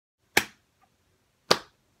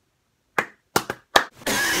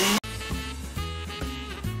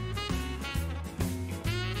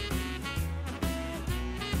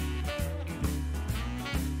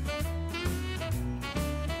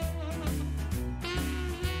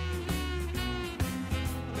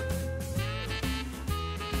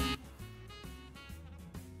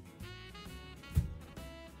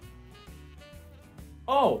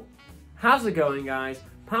Oh, how's it going, guys?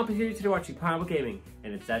 Pineapple here today watching Pineapple Gaming,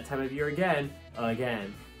 and it's that time of year again.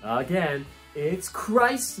 It's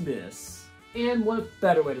Christmas! And what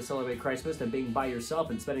better way to celebrate Christmas than being by yourself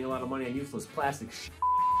and spending a lot of money on useless plastic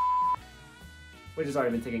which has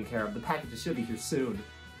already been taken care of. The packages should be here soon.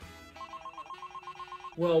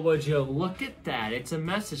 Well, would you look at that? It's a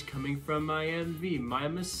message coming from my MV, my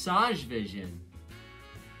massage vision.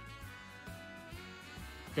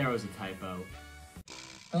 There was a typo.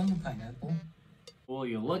 Oh, Pineapple. Well,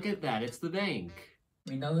 you look at that, it's the bank.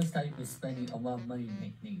 We noticed that you were spending a lot of money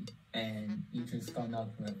lately, and you just gone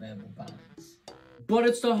out for available balance. But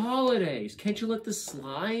it's the holidays. Can't you let this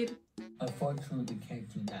slide? Unfortunately, we can't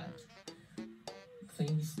do that.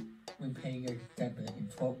 Please repay your debit in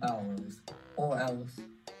 12 hours, or else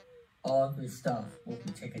all of your stuff will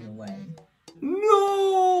be taken away.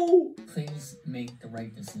 No! Please make the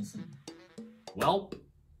right decision. Welp,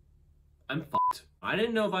 I'm fucked. I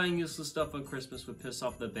didn't know buying useless stuff on Christmas would piss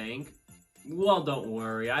off the bank. Well, don't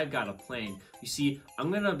worry, I've got a plan. You see,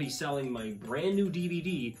 I'm gonna be selling my brand new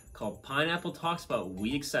DVD called Pineapple Talks About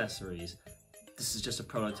Wii Accessories. This is just a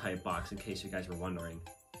prototype box in case you guys were wondering.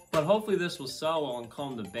 But hopefully this will sell well and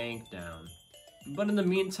calm the bank down. But in the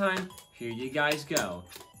meantime, here you guys go.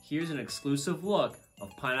 Here's an exclusive look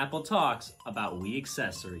of Pineapple Talks About Wii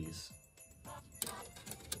Accessories.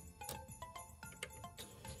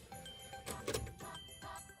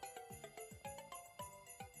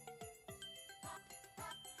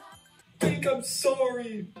 I'm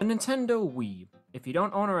sorry. A Nintendo Wii. If you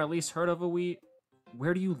don't own or at least heard of a Wii,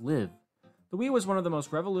 where do you live? The Wii was one of the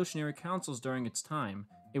most revolutionary consoles during its time.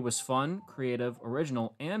 It was fun, creative,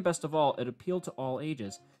 original, and best of all, it appealed to all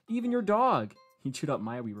ages. Even your dog! He chewed up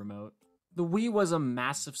my Wii remote. The Wii was a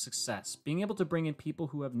massive success, being able to bring in people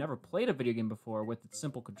who have never played a video game before with its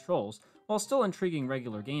simple controls, while still intriguing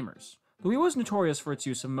regular gamers. The Wii was notorious for its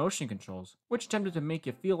use of motion controls, which attempted to make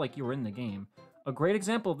you feel like you were in the game. A great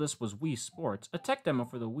example of this was Wii Sports, a tech demo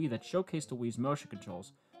for the Wii that showcased the Wii's motion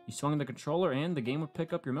controls. You swung the controller and the game would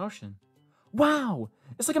pick up your motion. Wow!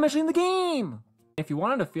 It's like I'm actually in the game! If you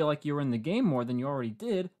wanted to feel like you were in the game more than you already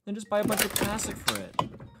did, then just buy a bunch of plastic for it.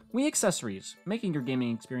 Wii accessories, making your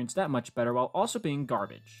gaming experience that much better while also being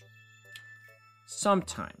garbage.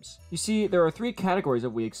 Sometimes. You see, there are 3 categories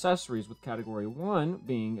of Wii accessories, with Category 1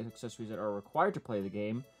 being accessories that are required to play the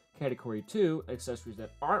game, Category 2, accessories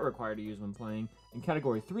that aren't required to use when playing, and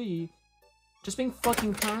Category 3, just being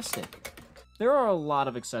fucking plastic. There are a lot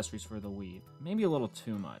of accessories for the Wii, maybe a little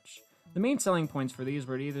too much. The main selling points for these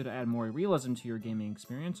were either to add more realism to your gaming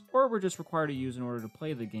experience, or were just required to use in order to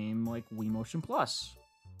play the game, like Wii Motion Plus.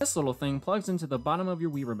 This little thing plugs into the bottom of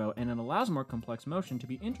your Wii remote, and it allows more complex motion to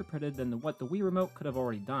be interpreted than what the Wii remote could have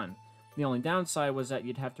already done. The only downside was that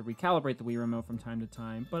you'd have to recalibrate the Wii remote from time to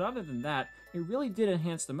time, but other than that, it really did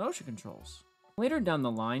enhance the motion controls. Later down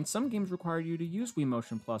the line, some games required you to use Wii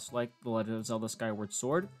Motion Plus, like The Legend of Zelda Skyward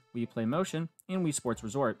Sword, Wii Play Motion, and Wii Sports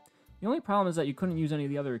Resort. The only problem is that you couldn't use any of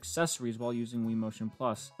the other accessories while using Wii Motion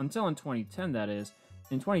Plus, until in 2010 that is.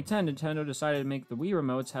 In 2010, Nintendo decided to make the Wii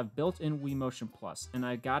remotes have built-in Wii Motion Plus, and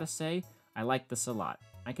I gotta say, I like this a lot.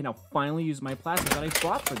 I can now finally use my plastic that I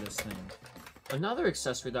bought for this thing. Another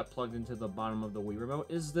accessory that plugged into the bottom of the Wii remote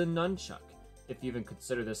is the nunchuck, if you even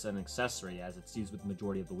consider this an accessory, as it's used with the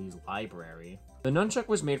majority of the Wii's library. The nunchuck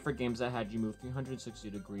was made for games that had you move 360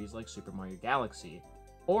 degrees like Super Mario Galaxy,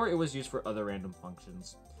 or it was used for other random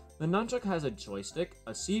functions. The nunchuck has a joystick,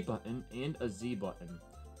 a C button, and a Z button.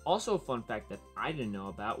 Also, a fun fact that I didn't know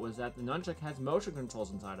about was that the nunchuck has motion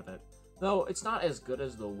controls inside of it. Though it's not as good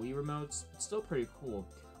as the Wii remotes, it's still pretty cool.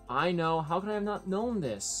 I know, how could I have not known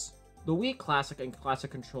this? The Wii Classic and Classic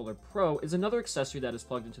Controller Pro is another accessory that is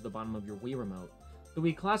plugged into the bottom of your Wii remote. The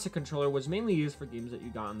Wii Classic Controller was mainly used for games that you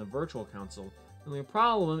got on the Virtual Console. The only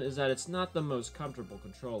problem is that it's not the most comfortable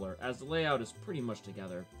controller, as the layout is pretty much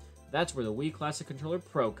together. That's where the Wii Classic Controller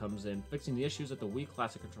Pro comes in, fixing the issues that the Wii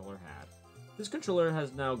Classic Controller had. This controller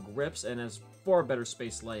has now grips and has far better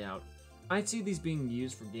space layout. I'd see these being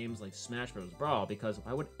used for games like Smash Bros. Brawl, because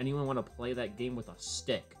why would anyone want to play that game with a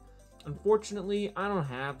stick? Unfortunately, I don't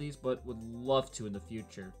have these, but would love to in the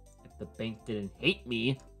future, if the bank didn't hate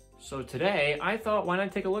me. So today, I thought, why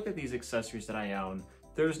not take a look at these accessories that I own?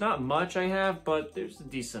 There's not much I have, but there's a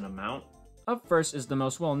decent amount. Up first is the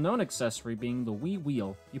most well-known accessory, being the Wii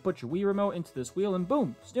Wheel. You put your Wii remote into this wheel and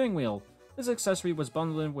boom, steering wheel. This accessory was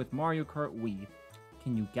bundled in with Mario Kart Wii.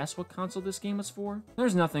 Can you guess what console this game was for?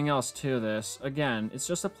 There's nothing else to this. Again, it's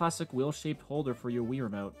just a plastic wheel-shaped holder for your Wii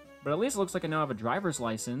remote. But at least it looks like I now have a driver's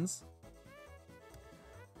license.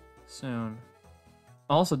 Soon.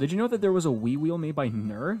 Also, did you know that there was a Wii wheel made by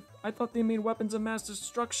Nerf? I thought they made weapons of mass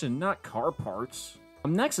destruction, not car parts.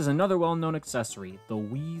 Next is another well-known accessory, the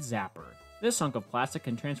Wii Zapper. This hunk of plastic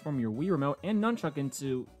can transform your Wii remote and nunchuck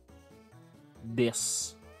into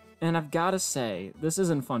this. And I've gotta say, this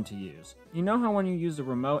isn't fun to use. You know how when you use the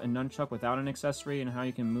remote and nunchuck without an accessory and how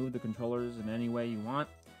you can move the controllers in any way you want?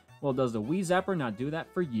 Well, does the Wii Zapper not do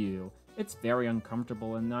that for you? It's very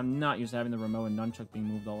uncomfortable, and I'm not used to having the remote and nunchuck being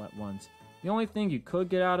moved all at once. The only thing you could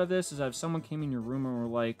get out of this is if someone came in your room and were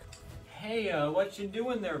like, Hey, what you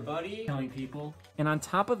doing there, buddy? Killing people. and on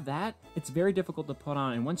top of that, it's very difficult to put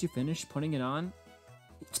on, and once you finish putting it on,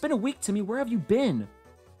 it's been a week to me, where have you been?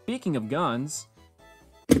 Speaking of guns...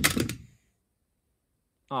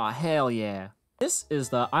 Aw, hell yeah. This is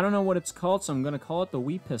the, I don't know what it's called, so I'm gonna call it the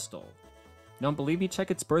Wii Pistol. Don't believe me?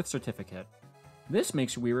 Check its birth certificate. This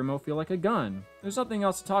makes your Wii remote feel like a gun. There's nothing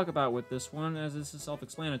else to talk about with this one, as this is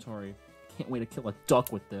self-explanatory. Can't wait to kill a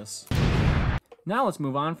duck with this. Now let's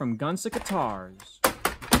move on from guns to guitars.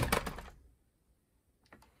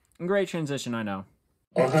 Great transition, I know.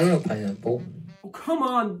 Oh, hello, Pineapple. Oh, come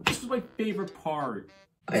on. This was my favorite part.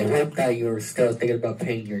 I hope that you're still thinking about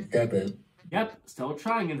paying your debit. Yep, still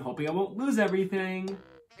trying and hoping I won't lose everything.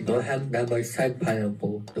 You don't have that much time,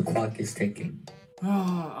 Pineapple. The clock is ticking.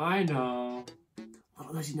 Oh, I know.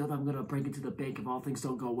 Little does you know that I'm gonna break into the bank if all things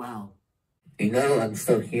don't go well. You know I'm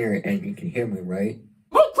still here and you can hear me, right?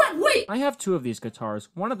 Oh crap, wait! I have two of these guitars,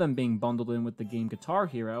 one of them being bundled in with the game Guitar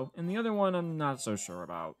Hero, and the other one I'm not so sure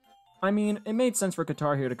about. I mean, it made sense for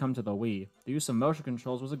Guitar Hero to come to the Wii. The use of motion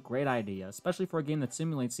controls was a great idea, especially for a game that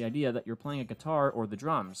simulates the idea that you're playing a guitar or the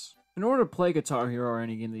drums. In order to play Guitar Hero or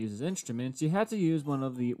any game that uses instruments, you had to use one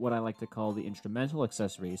of the, what I like to call the instrumental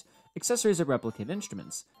accessories that replicate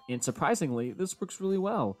instruments. And surprisingly, this works really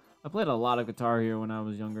well. I played a lot of Guitar Hero when I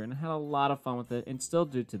was younger and had a lot of fun with it and still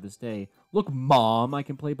do to this day. Look, Mom, I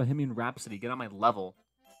can play Bohemian Rhapsody, get on my level.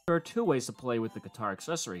 There are two ways to play with the guitar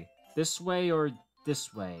accessory. This way or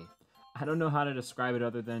this way. I don't know how to describe it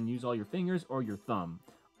other than use all your fingers or your thumb.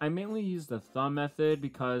 I mainly used the thumb method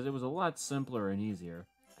because it was a lot simpler and easier.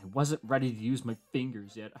 I wasn't ready to use my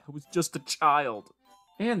fingers yet. I was just a child.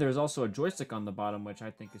 And there's also a joystick on the bottom, which I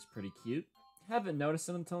think is pretty cute. Haven't noticed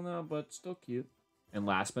it until now, but still cute. And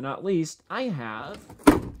last but not least, I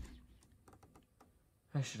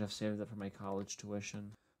should have saved that for my college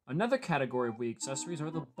tuition. Another category of Wii accessories are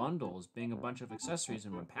the bundles, being a bunch of accessories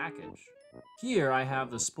in one package. Here I have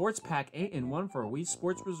the Sports Pack 8-in-1 for Wii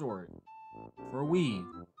Sports Resort. For Wii.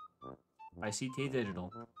 By CTA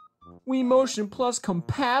Digital. Wii Motion Plus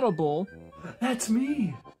compatible? That's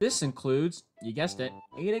me! This includes, you guessed it,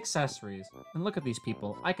 8 accessories. And look at these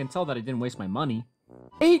people, I can tell that I didn't waste my money.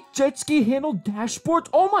 8 jet ski handle dashboards,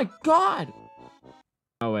 oh my god!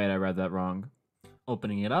 Oh wait, I read that wrong.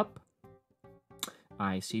 Opening it up,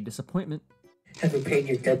 I see disappointment. Have you paid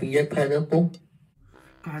your debit yet, Pineapple?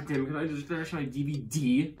 God damn, can I just finish my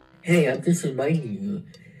DVD? Hey, I'm just reminding you.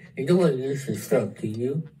 You don't want to use this stuff, do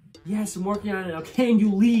you? Yes, I'm working on it now. Can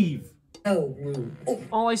you leave? Oh,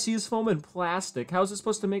 All I see is foam and plastic. How is it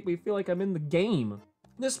supposed to make me feel like I'm in the game?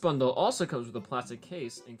 This bundle also comes with a plastic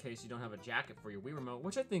case in case you don't have a jacket for your Wii remote,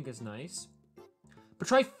 which I think is nice. But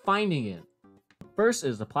try finding it. First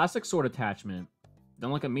is the plastic sword attachment.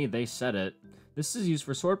 Don't look at me, they said it. This is used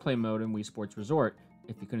for swordplay mode in Wii Sports Resort,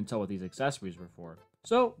 if you couldn't tell what these accessories were for.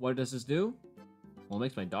 So, what does this do? Well, it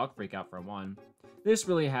makes my dog freak out for one. This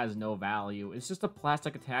really has no value, it's just a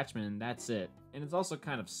plastic attachment and that's it. And it's also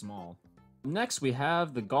kind of small. Next we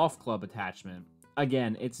have the golf club attachment.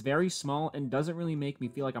 Again, it's very small and doesn't really make me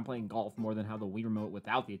feel like I'm playing golf more than how the Wii remote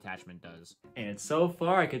without the attachment does. And so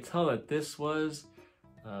far I could tell that this was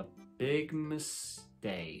a big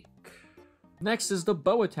mistake. Next is the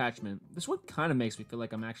bow attachment. This one kind of makes me feel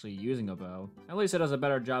like I'm actually using a bow. At least it does a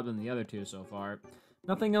better job than the other two so far.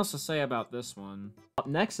 Nothing else to say about this one. Up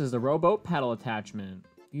next is the rowboat paddle attachment.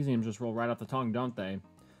 These names just roll right off the tongue, don't they?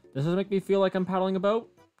 Does this make me feel like I'm paddling a boat?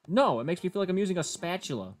 No, it makes me feel like I'm using a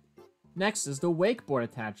spatula. Next is the wakeboard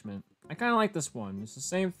attachment. I kind of like this one. It's the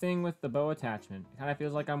same thing with the bow attachment. It kind of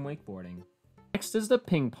feels like I'm wakeboarding. Next is the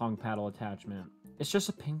ping pong paddle attachment. It's just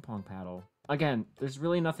a ping pong paddle. Again, there's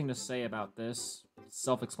really nothing to say about this. It's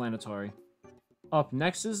self-explanatory. Up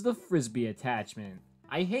next is the frisbee attachment.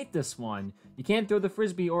 I hate this one. You can't throw the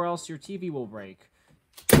frisbee or else your TV will break.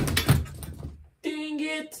 Dang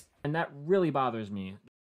it! And that really bothers me.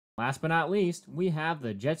 Last but not least, we have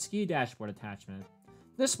the jet ski dashboard attachment.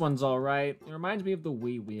 This one's alright. It reminds me of the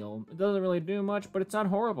Wii wheel. It doesn't really do much, but it's not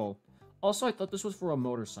horrible. Also, I thought this was for a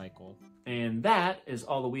motorcycle. And that is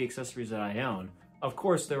all the Wii accessories that I own. Of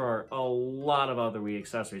course, there are a lot of other Wii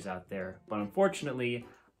accessories out there, but unfortunately,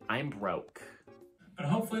 I'm broke. But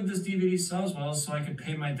hopefully this DVD sells well so I can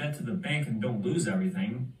pay my debt to the bank and don't lose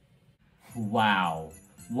everything. Wow.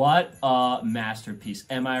 What a masterpiece.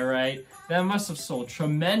 Am I right? That must have sold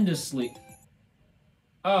tremendously.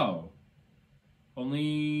 Oh.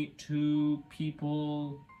 Only 2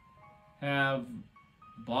 people have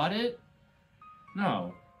bought it?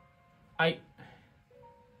 No. I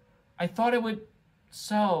thought it would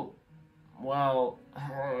sell, well,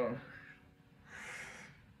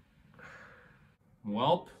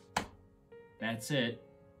 welp, that's it.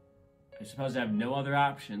 I suppose I have no other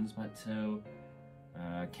options but to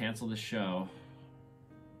cancel the show.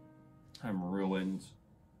 I'm ruined.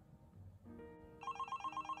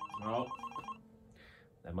 Well,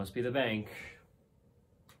 that must be the bank.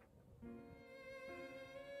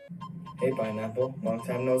 Hey, Pineapple. Long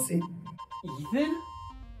time no see. Ethan?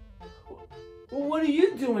 What are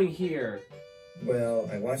you doing here? Well,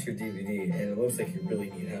 I watched your DVD, and it looks like you really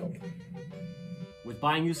need help. With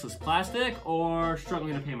buying useless plastic or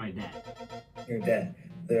struggling to pay my debt? Your debt.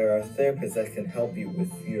 There are therapists that can help you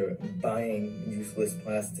with your buying useless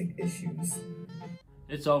plastic issues.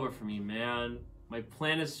 It's over for me, man. My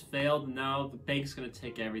plan has failed, and now the bank's gonna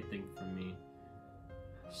take everything from me.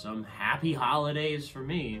 Some happy holidays for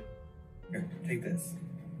me. Here, take this.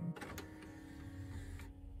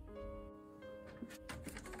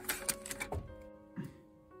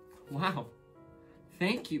 Wow.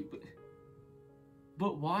 Thank you,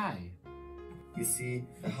 but why? You see,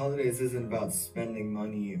 the holidays isn't about spending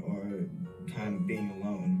money or time being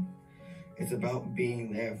alone. It's about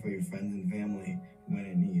being there for your friends and family when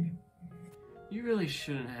in need. You really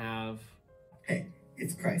shouldn't have. Hey,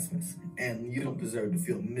 it's Christmas, and you don't deserve to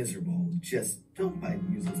feel miserable. Just don't buy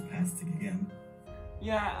useless plastic again.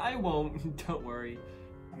 Yeah, I won't. Don't worry.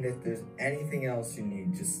 And if there's anything else you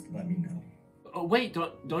need, just let me know. Oh wait,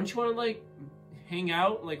 don't you want to like hang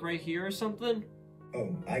out like right here or something?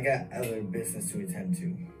 Oh, I got other business to attend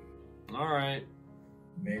to. All right.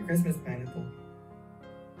 Merry Christmas, Pineapple.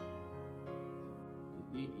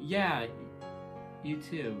 Yeah, you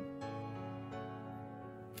too.